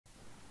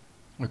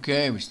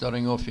Okay, we're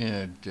starting off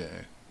here at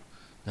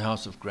the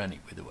house of Granny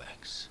with the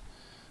wax,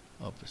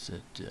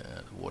 opposite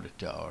the water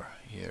tower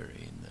here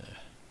in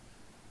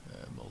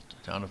Milton,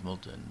 town of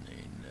Milton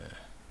in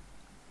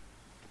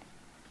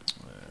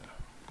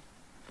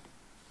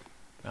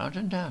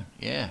Mountain Town.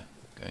 Yeah,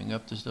 going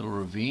up this little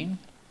ravine.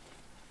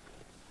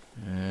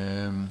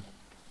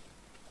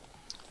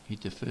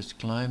 Hit the first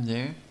climb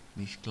there.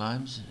 These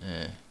climbs,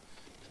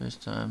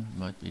 first time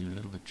might be a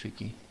little bit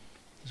tricky.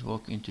 Just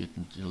walk into it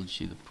until you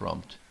see the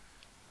prompt.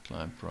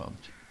 Climb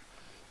prompt.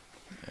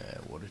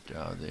 Water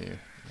tower there.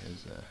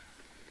 There's the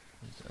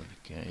other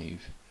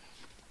cave.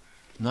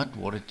 Not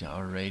water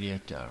tower, radio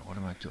tower. What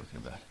am I talking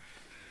about?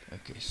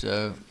 Okay,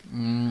 so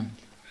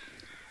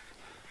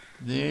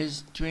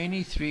there's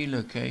 23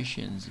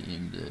 locations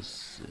in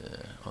this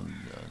on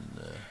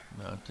the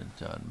Mountain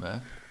Town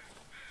map.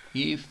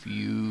 If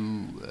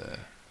you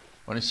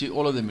want to see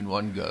all of them in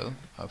one go,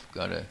 I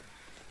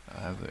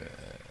have a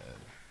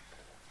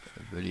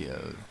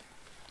video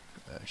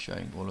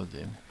showing all of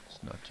them.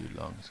 It's not too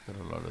long. It's got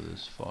a lot of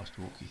those fast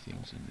walky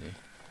things in there,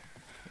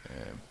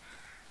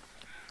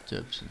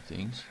 tips and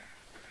things.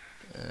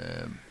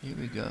 Here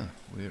we go.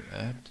 We're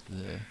at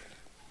the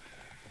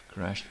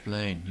crashed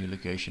plane. New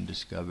location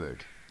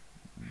discovered.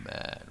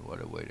 Man, what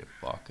a way to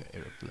park an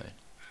aeroplane.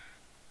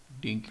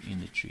 Dink in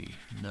the tree.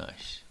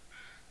 Nice.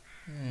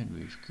 And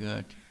we've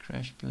got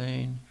crash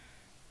plane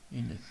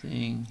in the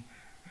thing.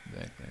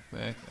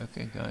 Back.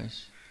 Okay,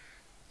 guys.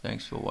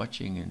 Thanks for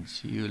watching and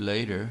see you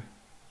later.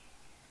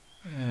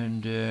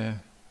 And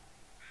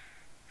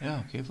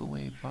yeah, careful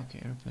where you park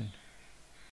an airplane.